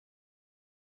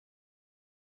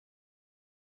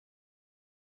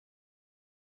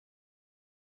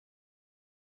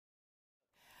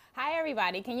Hi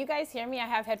everybody, can you guys hear me? I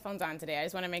have headphones on today. I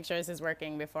just want to make sure this is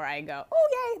working before I go.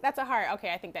 Oh yay, that's a heart.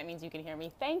 Okay, I think that means you can hear me.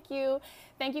 Thank you.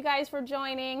 Thank you guys for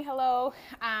joining. Hello.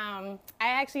 I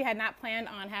actually had not planned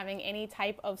on having any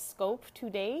type of scope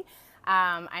today.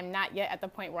 I'm not yet at the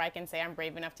point where I can say I'm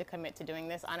brave enough to commit to doing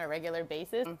this on a regular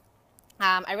basis.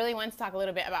 I really wanted to talk a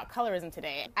little bit about colorism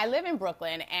today. I live in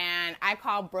Brooklyn, and I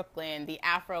call Brooklyn the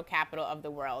Afro capital of the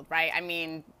world, right? I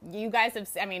mean, you guys have,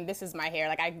 this is my hair.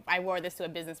 Like, I wore this to a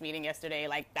business meeting yesterday.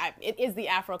 Like, it is the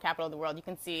Afro capital of the world. You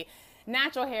can see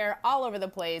natural hair all over the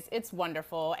place. It's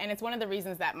wonderful, and it's one of the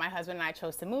reasons that my husband and I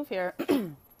chose to move here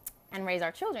and raise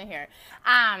our children here.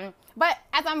 But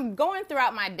as I'm going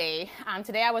throughout my day,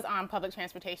 today I was on public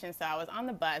transportation, so I was on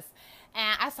the bus,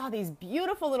 and I saw these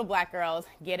beautiful little black girls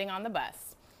getting on the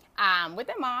bus with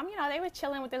their mom. You know, they were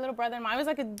chilling with their little brother and mom. It was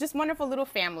like a just wonderful little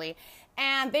family,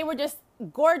 and they were just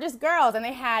gorgeous girls, and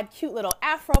they had cute little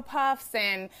afro puffs,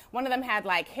 and one of them had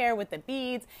like hair with the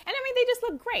beads, and I mean, they just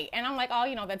looked great. And I'm like, oh,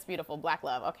 you know, that's beautiful, black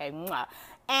love, okay, mwah.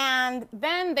 And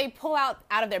then they pull out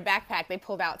of their backpack, they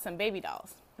pulled out some baby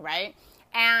dolls, right?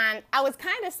 And I was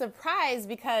kind of surprised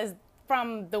because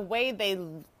from the way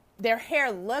their hair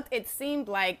looked, it seemed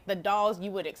like the dolls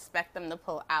you would expect them to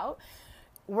pull out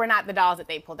were not the dolls that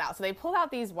they pulled out. So they pulled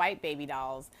out these white baby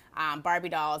dolls, Barbie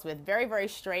dolls with very, very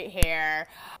straight hair.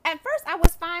 At first, I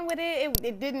was fine with it.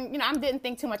 It didn't, you know, I didn't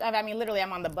think too much of it. I mean, literally,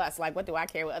 I'm on the bus. Like, what do I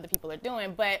care what other people are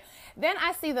doing? But then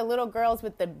I see the little girls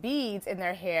with the beads in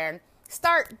their hair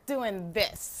start doing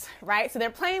this, right? So they're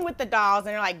playing with the dolls and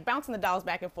they're like bouncing the dolls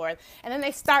back and forth. And then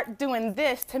they start doing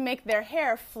this to make their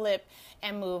hair flip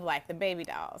and move like the baby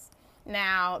dolls.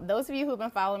 Now, those of you who've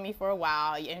been following me for a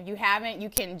while, and if you haven't, you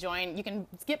can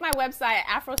skip my website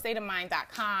at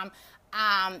afrostateofmind.com.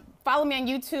 Follow me on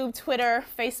YouTube, Twitter,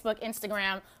 Facebook,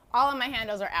 Instagram. All of my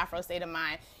handles are Afro State of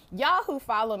Mind. Y'all who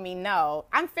follow me know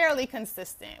I'm fairly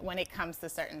consistent when it comes to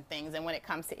certain things and when it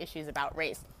comes to issues about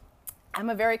race. I'm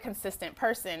a very consistent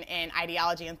person in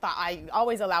ideology and thought. I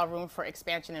always allow room for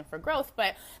expansion and for growth,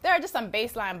 but there are just some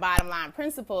baseline, bottom line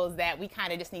principles that we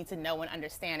kind of just need to know and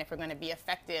understand if we're going to be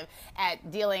effective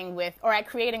at dealing with or at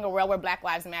creating a world where Black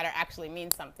Lives Matter actually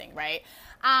means something, right?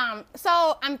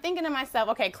 So I'm thinking to myself,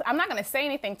 okay, I'm not going to say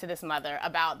anything to this mother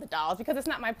about the dolls because it's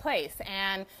not my place.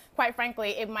 And quite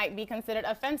frankly, it might be considered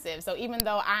offensive. So even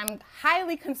though I'm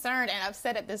highly concerned and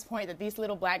upset at this point that these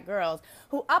little black girls,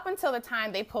 who up until the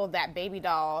time they pulled that baby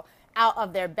doll out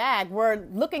of their bag, were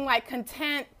looking like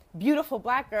content, beautiful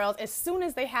black girls, as soon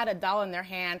as they had a doll in their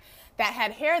hand that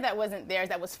had hair that wasn't theirs,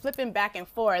 that was flipping back and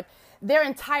forth, their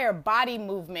entire body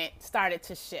movement started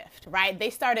to shift, right? They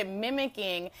started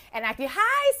mimicking and acting,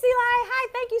 hi, Celie, hi,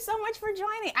 thank you so much for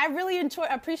joining. I really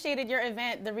appreciated your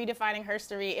event, the Redefining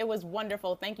Herstory. It was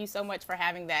wonderful. Thank you so much for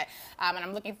having that. And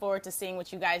I'm looking forward to seeing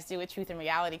what you guys do with Truth and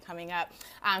Reality coming up.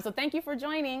 So thank you for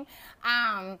joining.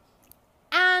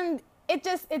 And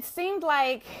it seemed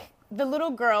like the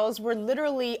little girls were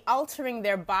literally altering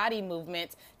their body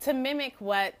movements to mimic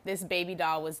what this baby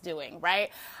doll was doing, right?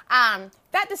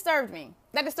 That disturbed me.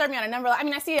 That disturbed me on a number of,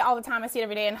 I see it all the time. I see it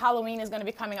every day, and Halloween is going to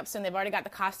be coming up soon. They've already got the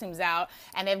costumes out,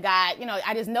 and they've got, you know,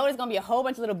 I just know there's going to be a whole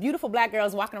bunch of little beautiful black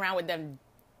girls walking around with them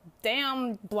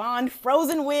damn blonde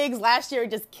frozen wigs. Last year,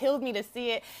 it just killed me to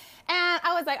see it. And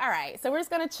I was like, all right, so we're just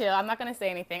going to chill. I'm not going to say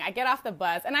anything. I get off the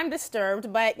bus, and I'm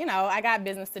disturbed, but, you know, I got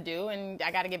business to do, and I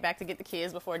got to get back to get the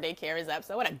kids before daycare is up.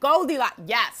 So what a Goldilocks.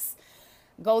 Yes.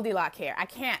 Goldilocks hair. I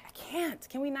can't.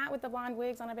 Can we not with the blonde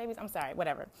wigs on our babies? I'm sorry.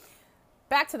 Whatever.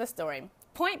 Back to the story.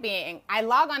 Point being, I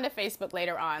log on to Facebook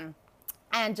later on,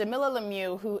 and Jamila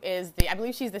Lemieux, who is I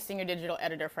believe she's the senior digital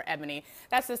editor for Ebony.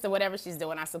 That sister, whatever she's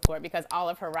doing, I support because all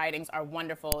of her writings are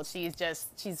wonderful. She's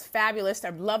fabulous. I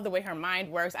love the way her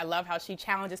mind works. I love how she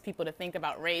challenges people to think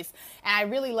about race. And I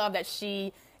really love that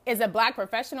she is a black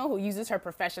professional who uses her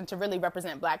profession to really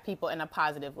represent black people in a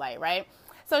positive light, right?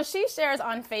 So she shares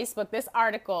on Facebook this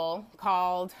article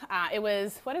called,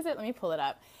 what is it? Let me pull it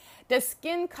up. Does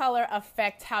skin color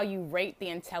affect how you rate the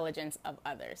intelligence of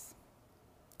others?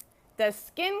 Does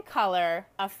skin color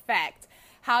affect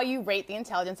how you rate the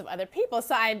intelligence of other people?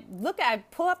 So I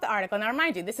pull up the article. Now,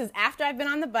 remind you, this is after I've been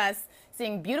on the bus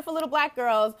seeing beautiful little black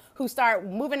girls who start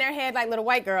moving their head like little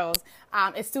white girls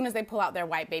as soon as they pull out their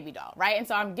white baby doll, right? And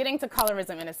so I'm getting to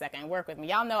colorism in a second. Work with me.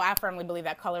 Y'all know I firmly believe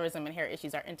that colorism and hair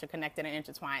issues are interconnected and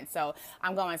intertwined. So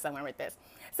I'm going somewhere with this.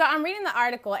 So I'm reading the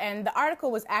article, and the article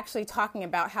was actually talking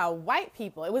about how white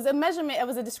people, it was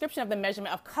a description of the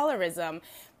measurement of colorism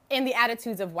in the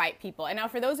attitudes of white people. And now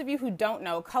for those of you who don't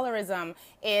know, colorism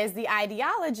is the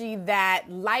ideology that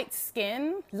light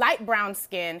brown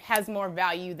skin has more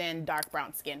value than dark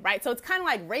brown skin, right? So it's kind of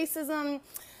like racism,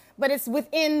 but it's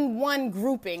within one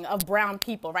grouping of brown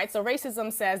people, right? So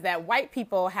racism says that white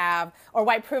people have, or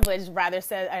white privilege rather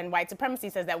says, and white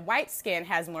supremacy says that white skin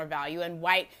has more value, and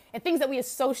things that we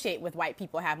associate with white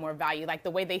people have more value, like the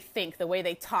way they think, the way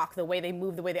they talk, the way they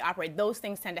move, the way they operate. Those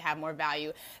things tend to have more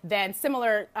value than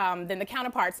the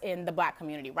counterparts in the black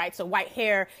community, right? So white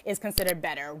hair is considered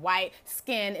better. White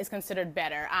skin is considered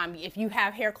better. If you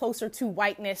have hair closer to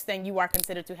whiteness, then you are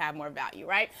considered to have more value,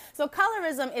 right? So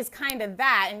colorism is kind of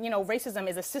that, and racism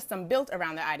is a system built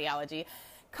around the ideology.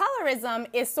 Colorism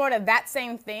is sort of that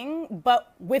same thing,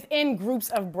 but within groups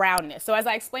of brownness. So as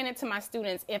I explain it to my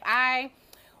students, if I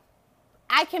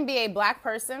can be a black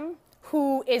person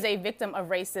who is a victim of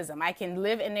racism. I can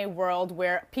live in a world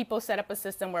where people set up a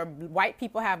system where white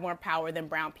people have more power than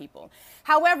brown people.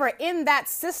 However, in that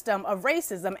system of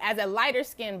racism, as a lighter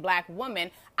skinned black woman,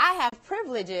 I have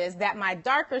privileges that my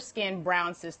darker skinned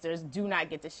brown sisters do not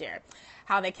get to share.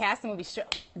 How they cast the movie,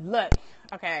 look,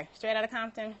 okay, Straight Outta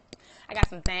Compton. I got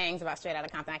some things about Straight Outta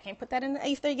Compton. I can't put that in the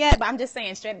ether yet, but I'm just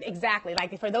saying exactly.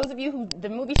 Like for those of you who the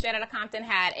movie Straight Outta Compton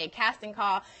had a casting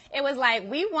call, it was like,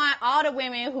 we want all the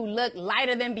women who look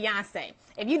lighter than Beyonce.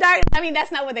 If you dark, I mean,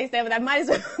 that's not what they said, but that might as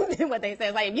well be what they said.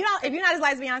 It's like, if you're not as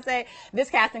light as Beyonce, this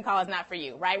casting call is not for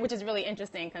you, right? Which is really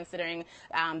interesting considering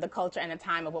the culture and the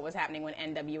time of what was happening when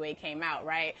NWA came out,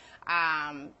 right?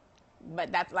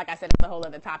 But that's, like I said, it's a whole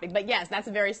other topic. But yes, that's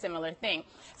a very similar thing.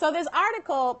 So this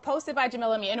article posted by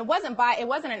Jamila Me, and it wasn't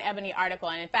an Ebony article.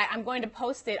 And in fact, I'm going to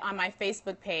post it on my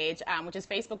Facebook page, which is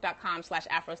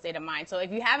facebook.com/AfroStateOfMind. So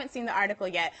if you haven't seen the article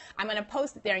yet, I'm going to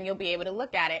post it there and you'll be able to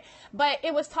look at it. But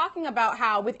it was talking about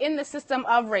how within the system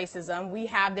of racism, we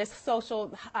have this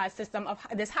social system of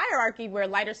this hierarchy where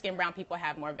lighter skinned brown people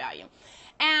have more value.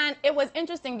 And it was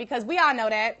interesting because we all know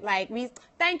that,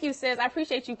 thank you, sis. I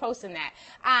appreciate you posting that.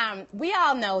 We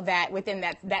all know that within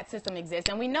that system exists.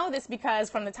 And we know this because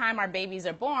from the time our babies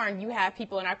are born, you have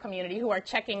people in our community who are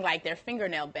checking their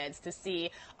fingernail beds to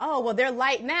see, oh, well, they're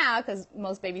light now because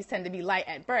most babies tend to be light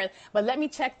at birth. But let me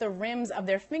check the rims of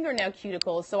their fingernail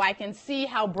cuticles so I can see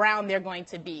how brown they're going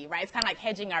to be, right? It's kind of like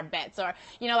hedging our bets. Or,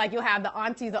 you'll have the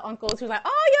aunties, the uncles who's like,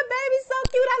 oh, your baby's so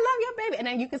cute. I love your baby. And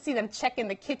then you can see them checking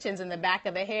the kitchens in the back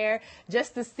of the hair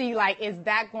just to see is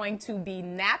that going to be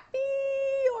nappy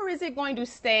or is it going to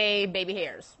stay baby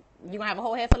hairs? You gonna have a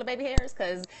whole head full of baby hairs?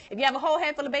 Because if you have a whole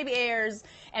head full of baby hairs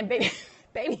and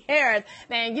baby hairs,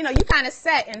 then you kind of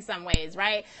set in some ways,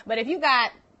 right? But if you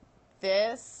got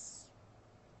this,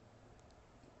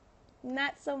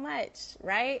 not so much,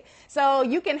 right? So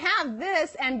you can have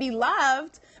this and be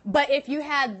loved, but if you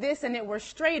had this and it were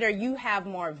straighter, you have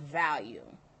more value.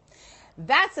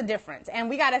 That's a difference. And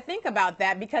we got to think about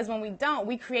that because when we don't,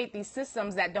 we create these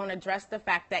systems that don't address the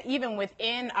fact that even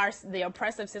within the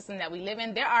oppressive system that we live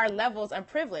in, there are levels of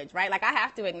privilege, right? I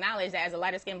have to acknowledge that as a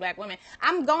lighter skinned black woman,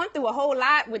 I'm going through a whole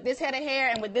lot with this head of hair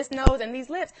and with this nose and these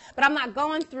lips, but I'm not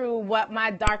going through what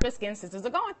my darker skinned sisters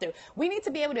are going through. We need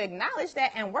to be able to acknowledge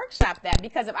that and workshop that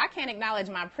because if I can't acknowledge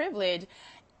my privilege,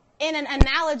 in an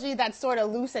analogy that's sort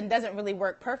of loose and doesn't really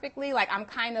work perfectly, I'm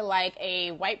kind of like a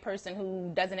white person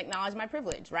who doesn't acknowledge my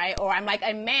privilege, right? Or I'm like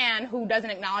a man who doesn't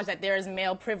acknowledge that there is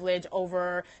male privilege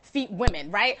over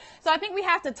women, right? So I think we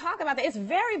have to talk about that. It's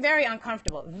very, very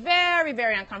uncomfortable, very,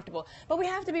 very uncomfortable, but we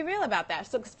have to be real about that.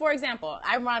 So, for example,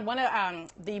 I run one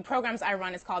of the programs I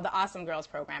run is called the Awesome Girls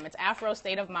program. It's Afro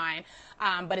State of Mind,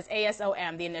 but it's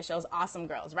ASOM, the initials, Awesome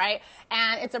Girls, right?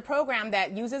 And it's a program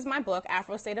that uses my book,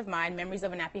 Afro State of Mind, Memories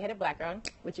of a Nappy-Headed Black Girl,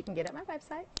 which you can get at my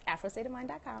website,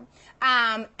 afrostateofmind.com.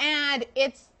 And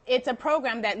it's a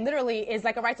program that literally is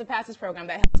like a rites of passage program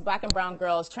that helps black and brown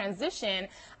girls transition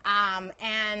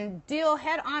and deal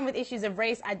head on with issues of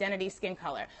race, identity, skin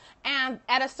color. And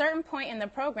at a certain point in the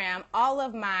program, all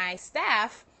of my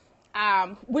staff,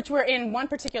 which were in one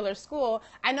particular school,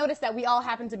 I noticed that we all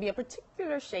happened to be a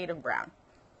particular shade of brown.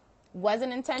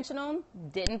 Wasn't intentional,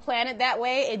 didn't plan it that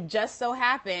way. It just so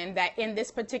happened that in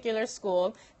this particular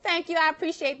school, thank you, I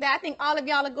appreciate that. I think all of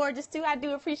y'all are gorgeous too. I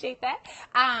do appreciate that.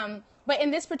 But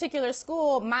in this particular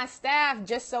school, my staff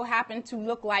just so happened to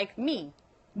look like me,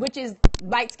 which is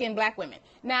light-skinned black women.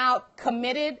 Now,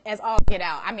 committed as all get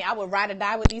out. I mean, I would ride or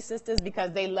die with these sisters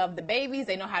because they love the babies.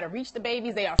 They know how to reach the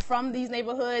babies. They are from these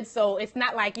neighborhoods. So it's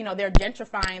not like, they're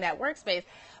gentrifying that workspace.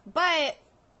 But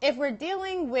if we're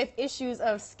dealing with issues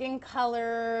of skin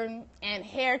color and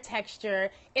hair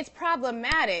texture, it's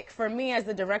problematic for me as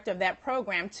the director of that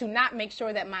program to not make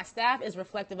sure that my staff is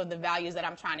reflective of the values that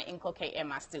I'm trying to inculcate in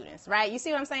my students, right? You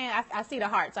see what I'm saying? I see the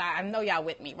heart, so I know y'all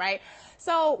with me, right?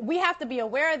 So we have to be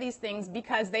aware of these things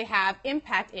because they have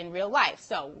impact in real life.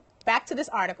 So back to this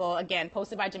article, again,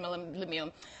 posted by Jamila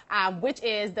Lemieux, which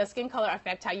is Does Skin Color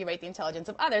Affect How You Rate the Intelligence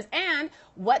of Others? And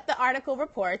what the article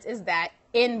reports is that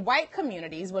in white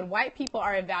communities, when white people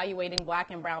are evaluating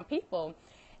black and brown people,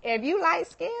 if you light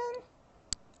skin,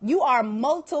 you are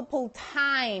multiple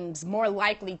times more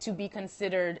likely to be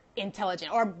considered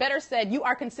intelligent, or better said, you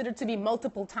are considered to be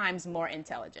multiple times more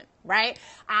intelligent, right?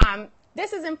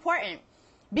 This is important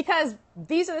because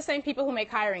these are the same people who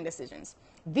make hiring decisions.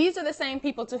 These are the same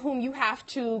people to whom you have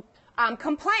to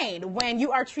complain when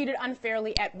you are treated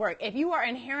unfairly at work. If you are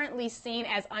inherently seen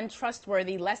as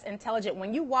untrustworthy, less intelligent,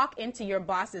 when you walk into your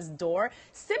boss's door,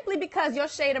 simply because your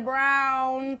shade of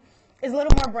brown is a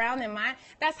little more brown than mine,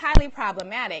 that's highly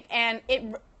problematic. And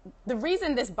the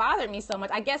reason this bothered me so much,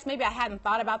 I guess maybe I hadn't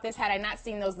thought about this had I not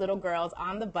seen those little girls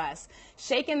on the bus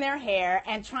shaking their hair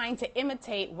and trying to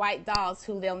imitate white dolls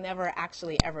who they'll never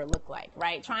actually ever look like,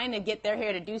 right? Trying to get their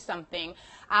hair to do something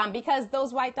because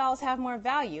those white dolls have more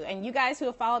value. And you guys who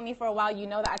have followed me for a while, you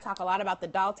know that I talk a lot about the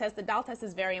doll test. The doll test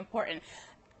is very important.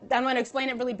 I'm going to explain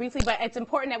it really briefly, but it's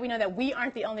important that we know that we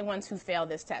aren't the only ones who fail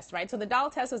this test, right? So the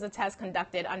doll test was a test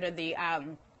conducted under the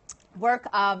work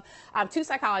of two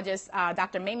psychologists,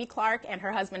 Dr. Mamie Clark and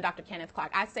her husband, Dr. Kenneth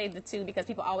Clark. I say the two because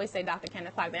people always say Dr.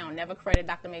 Kenneth Clark. They don't never credit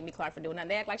Dr. Mamie Clark for doing that.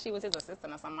 They act like she was his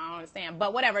assistant or something. I don't understand.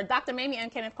 But whatever, Dr. Mamie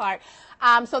and Kenneth Clark.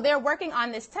 So they're working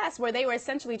on this test where they were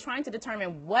essentially trying to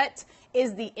determine what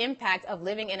is the impact of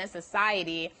living in a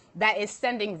society that is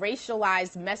sending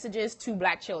racialized messages to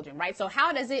black children, right? So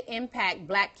how does it impact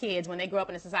black kids when they grow up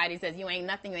in a society that says you ain't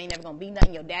nothing, you ain't never gonna be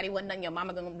nothing, your daddy wasn't nothing, your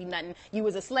mama gonna be nothing, you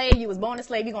was a slave, you was born a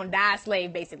slave, you're gonna die a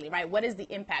slave, basically, right? What is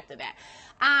the impact of that?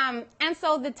 And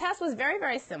so the test was very,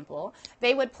 very simple.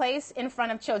 They would place in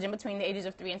front of children between the ages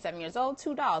of 3 and 7 years old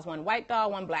 2 dolls, one white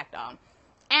doll, one black doll.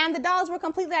 And the dolls were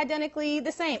completely identically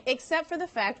the same, except for the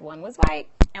fact one was white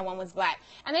and one was black.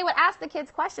 And they would ask the kids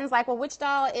questions like, well, which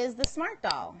doll is the smart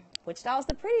doll? Which doll is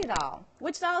the pretty doll?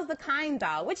 Which doll is the kind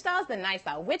doll? Which doll is the nice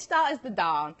doll? Which doll is the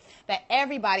doll that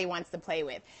everybody wants to play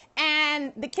with?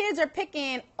 And the kids are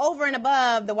picking over and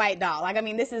above the white doll. Like, I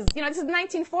mean, this is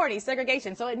 1940s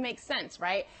segregation, so it makes sense,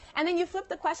 right? And then you flip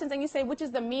the questions and you say, which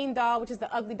is the mean doll? Which is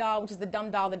the ugly doll? Which is the dumb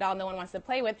doll? The doll no one wants to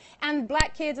play with? And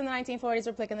black kids in the 1940s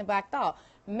were picking the black doll.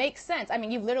 Makes sense. I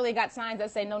mean, you've literally got signs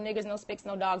that say no niggers, no spics,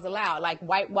 no dogs allowed. Like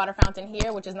white water fountain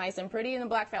here, which is nice and pretty, and the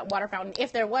black water fountain,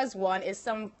 if there was one, is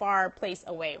some far place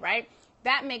away, right?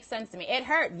 That makes sense to me. It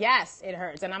hurt. Yes, it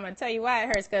hurts. And I'm going to tell you why it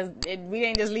hurts, because we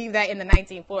didn't just leave that in the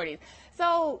 1940s.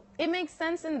 So it makes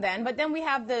sense in then. But then we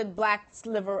have the black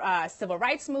civil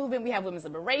rights movement. We have women's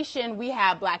liberation. We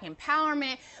have black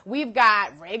empowerment. We've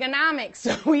got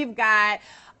Reaganomics. We've got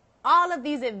all of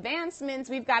these advancements.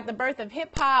 We've got the birth of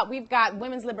hip hop. We've got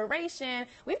women's liberation.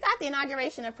 We've got the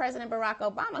inauguration of President Barack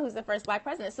Obama, who's the first black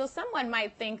president. So someone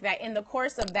might think that in the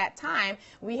course of that time,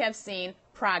 we have seen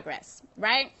progress,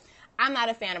 right? I'm not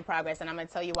a fan of progress, and I'm going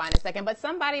to tell you why in a second. But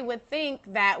somebody would think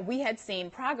that we had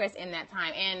seen progress in that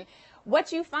time. And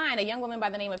what you find, a young woman by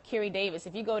the name of Kiri Davis,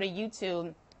 if you go to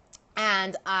YouTube,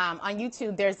 and on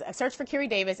YouTube, there's a search for Kiri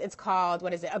Davis. It's called,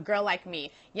 A Girl Like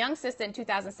Me. Young sister in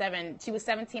 2007. She was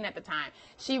 17 at the time.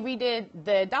 She redid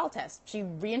the doll test. She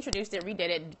reintroduced it, redid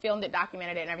it, filmed it,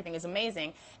 documented it, and everything is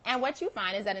amazing. And what you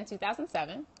find is that in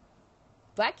 2007,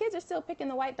 black kids are still picking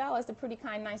the white doll as the pretty,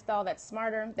 kind, nice doll that's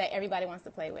smarter, that everybody wants to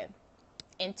play with.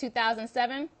 In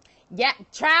 2007, yeah,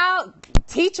 child,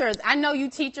 teachers, I know you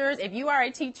teachers. If you are a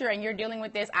teacher and you're dealing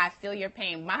with this, I feel your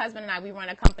pain. My husband and I, we run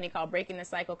a company called Breaking the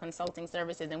Cycle Consulting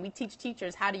Services, and we teach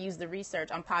teachers how to use the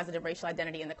research on positive racial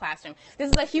identity in the classroom. This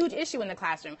is a huge issue in the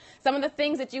classroom. Some of the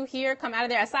things that you hear come out of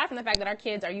there, aside from the fact that our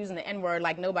kids are using the N-word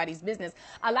like nobody's business,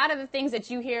 a lot of the things that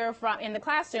you hear from in the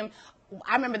classroom,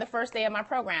 I remember the first day of my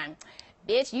program,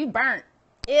 bitch, you burnt.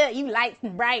 Yeah, you light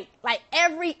and bright. Like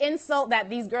every insult that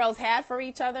these girls had for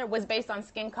each other was based on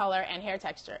skin color and hair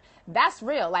texture. That's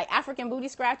real. Like African booty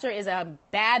scratcher is a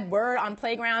bad word on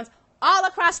playgrounds all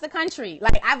across the country.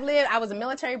 Like I was a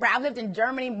military brat. I've lived in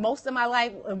Germany most of my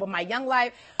life, my young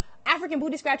life. African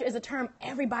booty scratcher is a term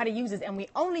everybody uses, and we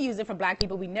only use it for black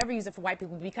people. We never use it for white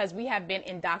people because we have been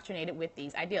indoctrinated with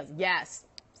these ideas. Yes,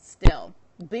 still.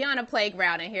 Be on a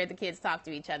playground and hear the kids talk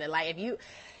to each other. Like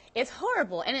it's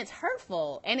horrible, and it's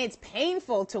hurtful, and it's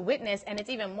painful to witness, and it's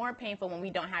even more painful when we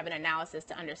don't have an analysis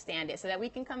to understand it so that we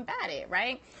can combat it,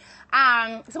 right?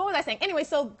 So what was I saying? Anyway,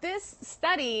 so this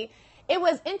study, it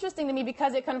was interesting to me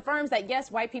because it confirms that,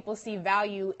 yes, white people see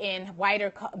value in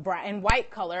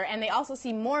white color, and they also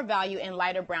see more value in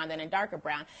lighter brown than in darker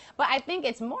brown. But I think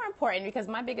it's more important because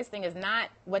my biggest thing is not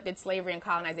what did slavery and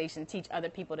colonization teach other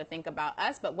people to think about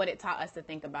us, but what it taught us to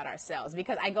think about ourselves.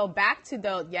 Because I go back to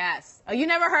those, yes. Oh, you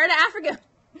never heard of Africa?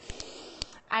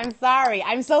 I'm sorry.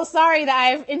 I'm so sorry that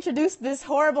I've introduced this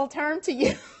horrible term to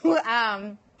you.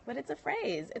 But it's a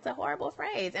phrase. It's a horrible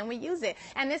phrase, and we use it.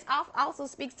 And this also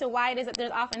speaks to why it is that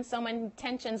there's often so many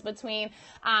tensions between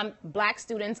black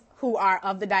students who are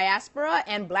of the diaspora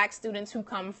and black students who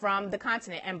come from the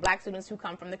continent and black students who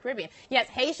come from the Caribbean. Yes,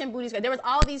 Haitian booty scratcher. There was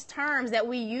all these terms that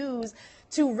we use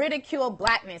to ridicule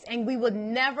blackness, and we would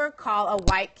never call a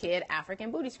white kid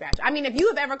African booty scratcher. I mean, if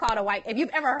you've ever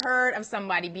heard of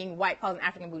somebody being white called an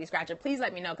African booty scratcher, please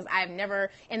let me know, because I've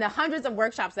never, in the hundreds of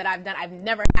workshops that I've done, I've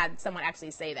never had someone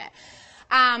actually say that.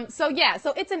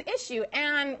 So it's an issue,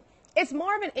 and it's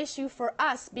more of an issue for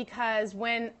us because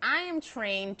when I am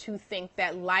trained to think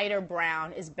that lighter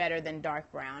brown is better than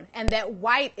dark brown and that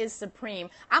white is supreme,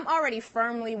 I'm already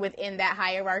firmly within that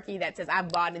hierarchy that says I've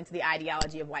bought into the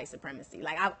ideology of white supremacy.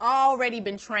 Like, I've already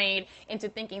been trained into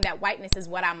thinking that whiteness is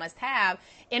what I must have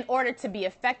in order to be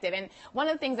effective. And one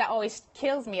of the things that always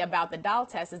kills me about the doll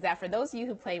test is that for those of you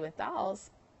who play with dolls,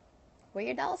 were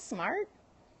your dolls smart?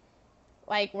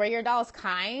 Like, were your dolls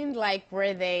kind? Like,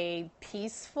 were they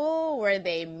peaceful? Were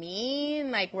they mean?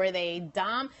 Like, were they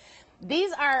dumb?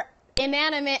 These are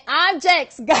inanimate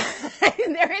objects, guys.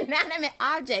 They're inanimate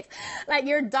objects. Like,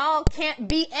 your doll can't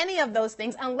be any of those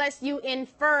things unless you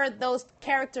infer those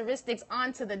characteristics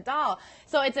onto the doll.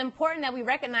 So it's important that we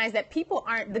recognize that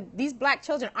these black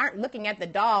children aren't looking at the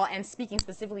doll and speaking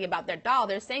specifically about their doll.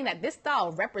 They're saying that this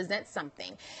doll represents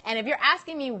something. And if you're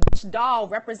asking me which doll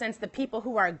represents the people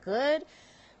who are good,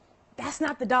 that's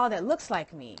not the doll that looks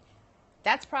like me.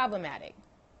 That's problematic.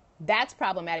 That's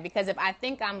problematic, because if I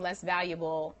think I'm less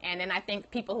valuable and then I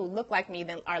think people who look like me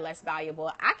then are less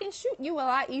valuable, I can shoot you a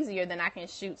lot easier than I can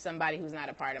shoot somebody who's not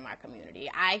a part of my community.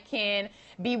 I can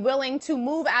be willing to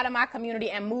move out of my community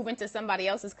and move into somebody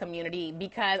else's community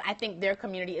because I think their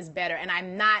community is better, and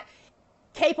I'm not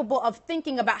capable of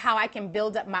thinking about how I can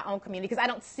build up my own community because I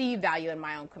don't see value in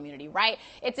my own community, right?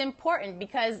 It's important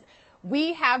because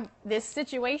we have this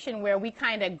situation where we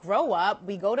kind of grow up,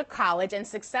 we go to college, and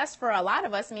success for a lot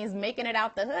of us means making it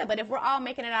out the hood. But if we're all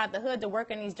making it out of the hood to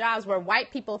work in these jobs where white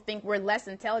people think we're less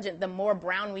intelligent the more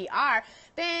brown we are,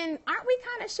 then aren't we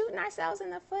kind of shooting ourselves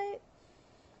in the foot?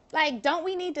 Like, don't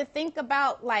we need to think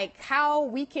about, like, how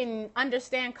we can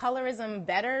understand colorism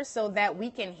better so that we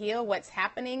can heal what's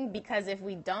happening? Because if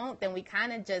we don't, then we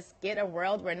kind of just get a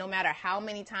world where no matter how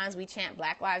many times we chant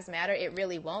Black Lives Matter, it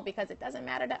really won't, because it doesn't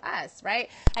matter to us, right?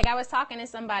 Like, I was talking to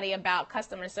somebody about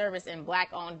customer service in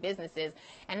black-owned businesses,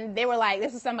 and they were like,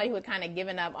 this is somebody who had kind of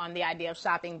given up on the idea of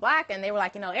shopping black, and they were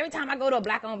like, every time I go to a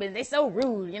black-owned business, they're so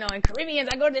rude, and Caribbeans,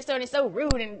 I go to the store, and they're so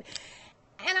rude,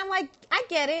 and I'm like, I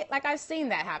get it. Like, I've seen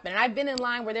that happen. And I've been in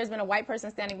line where there's been a white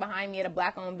person standing behind me at a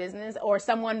black-owned business, or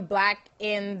someone black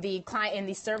in the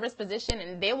service position,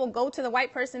 and they will go to the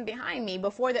white person behind me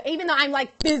even though I'm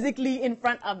like physically in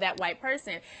front of that white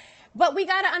person. But we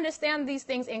got to understand these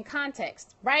things in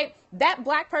context, right? That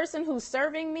black person who's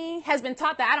serving me has been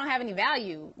taught that I don't have any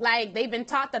value. Like, they've been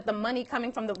taught that the money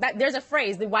coming from there's a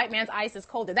phrase, the white man's ice is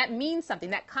colder. That means something.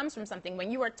 That comes from something.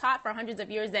 When you are taught for hundreds of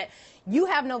years that you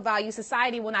have no value,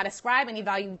 society will not ascribe any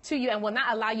value to you and will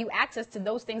not allow you access to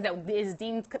those things that is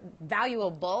deemed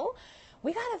valuable.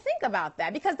 We got to think about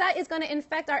that, because that is going to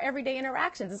infect our everyday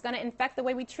interactions. It's going to infect the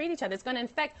way we treat each other. It's going to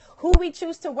infect who we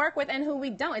choose to work with and who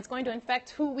we don't. It's going to infect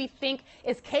who we think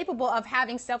is capable of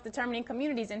having self-determining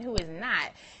communities and who is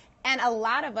not. And a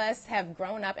lot of us have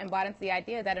grown up and bought into the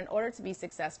idea that in order to be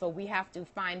successful, we have to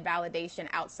find validation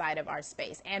outside of our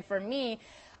space. And for me,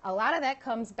 a lot of that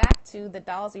comes back to the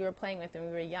dolls we were playing with when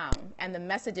we were young and the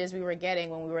messages we were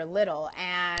getting when we were little,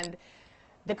 and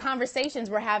the conversations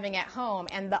we're having at home,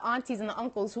 and the aunties and the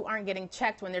uncles who aren't getting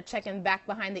checked when they're checking back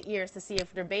behind the ears to see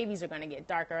if their babies are going to get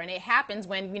darker. And it happens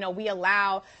when, we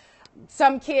allow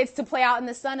some kids to play out in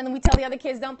the sun, and then we tell the other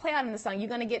kids, don't play out in the sun, you're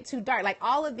going to get too dark. Like,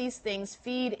 all of these things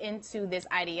feed into this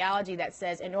ideology that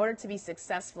says, in order to be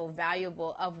successful,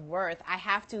 valuable, of worth, I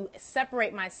have to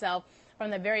separate myself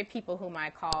from the very people whom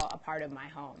I call a part of my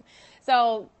home.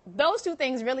 So those two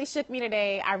things really shook me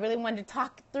today. I really wanted to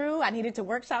talk through. I needed to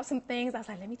workshop some things. I was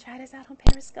like, let me try this out on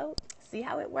Periscope, see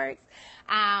how it works.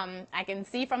 I can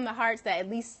see from the hearts that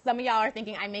at least some of y'all are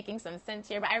thinking I'm making some sense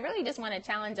here, but I really just want to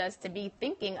challenge us to be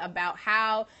thinking about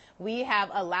how we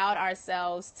have allowed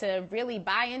ourselves to really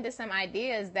buy into some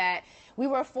ideas that we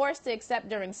were forced to accept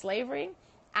during slavery.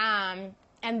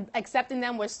 And accepting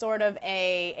them was sort of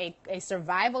a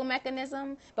survival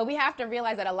mechanism. But we have to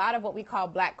realize that a lot of what we call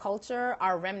black culture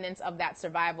are remnants of that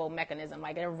survival mechanism.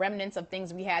 Like, they're remnants of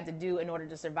things we had to do in order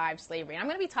to survive slavery. And I'm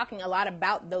going to be talking a lot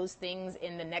about those things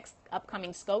in the next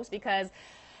upcoming scopes, because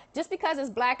just because it's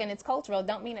black and it's cultural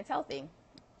don't mean it's healthy.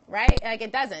 right? Like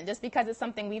it doesn't. Just because it's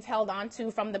something we've held on to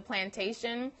from the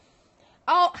plantation.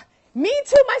 Oh, me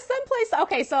too. My son plays.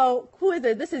 Okay, so who is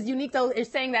it? This is Unique, though, is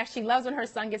saying that she loves when her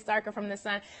son gets darker from the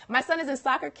sun. My son is in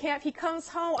soccer camp. He comes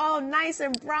home all nice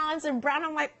and bronze and brown.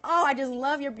 I'm like, oh, I just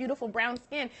love your beautiful brown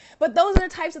skin. But those are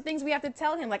the types of things we have to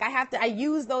tell him. Like I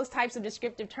use those types of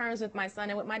descriptive terms with my son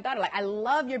and with my daughter. Like, I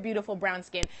love your beautiful brown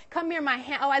skin. Come near my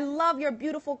hand. Oh, I love your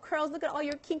beautiful curls. Look at all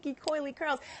your kinky, coily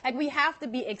curls. Like, we have to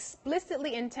be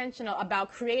explicitly intentional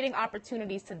about creating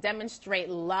opportunities to demonstrate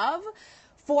love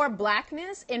for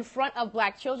Blackness in front of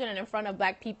Black children and in front of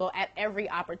Black people at every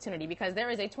opportunity, because there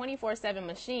is a 24/7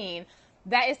 machine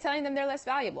that is telling them they're less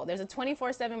valuable. There's a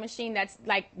 24/7 machine that's,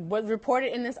 like was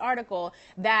reported in this article,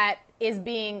 that is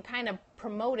being kind of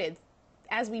promoted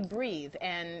as we breathe,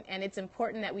 and it's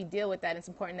important that we deal with that. It's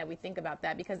important that we think about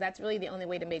that, because that's really the only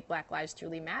way to make Black lives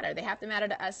truly matter. They have to matter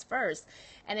to us first,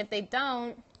 and if they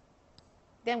don't,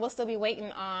 then we'll still be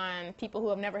waiting on people who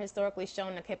have never historically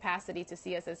shown the capacity to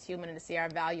see us as human and to see our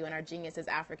value and our genius as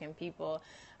African people.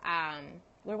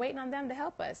 We're waiting on them to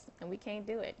help us, and we can't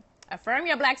do it. Affirm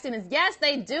your Black students. Yes,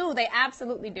 they do. They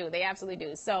absolutely do. They absolutely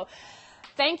do. So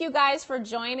thank you guys for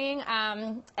joining.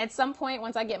 At some point,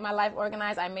 once I get my life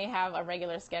organized, I may have a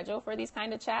regular schedule for these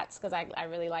kind of chats, because I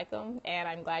really like them, and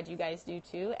I'm glad you guys do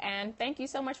too. And thank you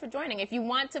so much for joining. If you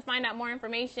want to find out more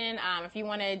information, if you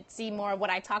want to see more of what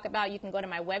I talk about, you can go to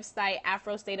my website,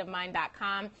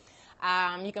 afrostateofmind.com.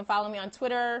 You can follow me on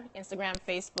Twitter, Instagram,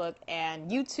 Facebook, and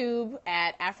YouTube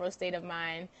at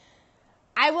afrostateofmind.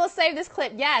 I will save this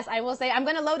clip. Yes, I will say. I'm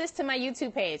going to load this to my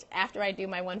YouTube page after I do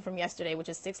my one from yesterday, which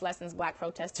is 6 lessons Black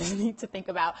protesters need to think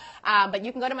about. But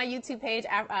you can go to my YouTube page,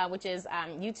 which is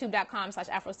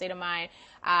youtube.com/afrostateofmind.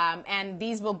 And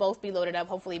these will both be loaded up,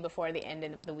 hopefully, before the end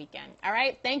of the weekend. All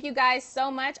right. Thank you guys so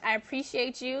much. I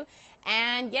appreciate you.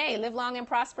 And yay, live long and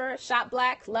prosper. Shop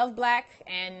Black, love Black,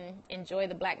 and enjoy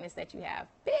the Blackness that you have.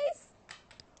 Peace.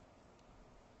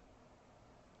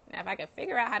 Now, if I could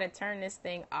figure out how to turn this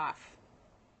thing off.